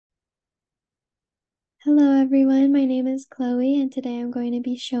Hello everyone, my name is Chloe and today I'm going to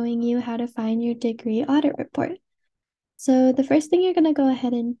be showing you how to find your degree audit report. So the first thing you're going to go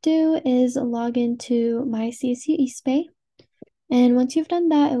ahead and do is log into myCSUEB, and once you've done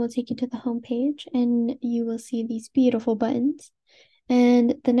that, it will take you to the home page and you will see these beautiful buttons.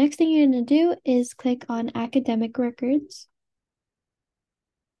 And the next thing you're going to do is click on academic records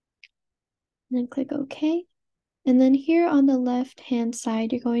and then click OK. And then here on the left-hand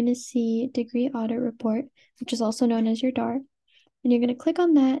side, you're going to see Degree Audit Report, which is also known as your DAR. And you're going to click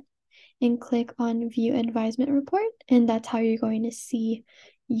on that and click on View Advisement Report. And that's how you're going to see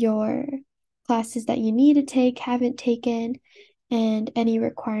your classes that you need to take, haven't taken, and any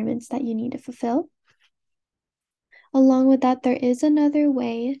requirements that you need to fulfill. Along with that, there is another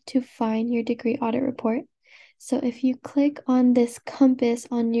way to find your degree audit report. So if you click on this compass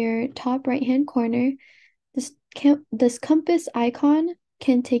on your top right-hand corner, this compass icon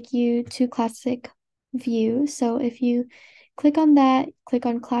can take you to Classic View. So if you click on that, click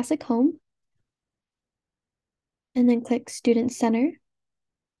on Classic Home, and then click Student Center.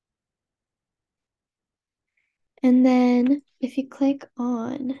 And then if you click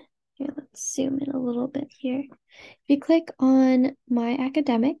on, here, let's zoom in a little bit here. If you click on My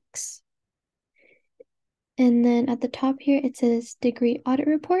Academics, and then at the top here, it says Degree Audit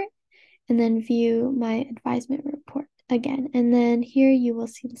Report, and then View My Advisement Report again. And then here you will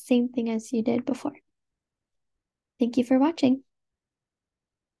see the same thing as you did before. Thank you for watching.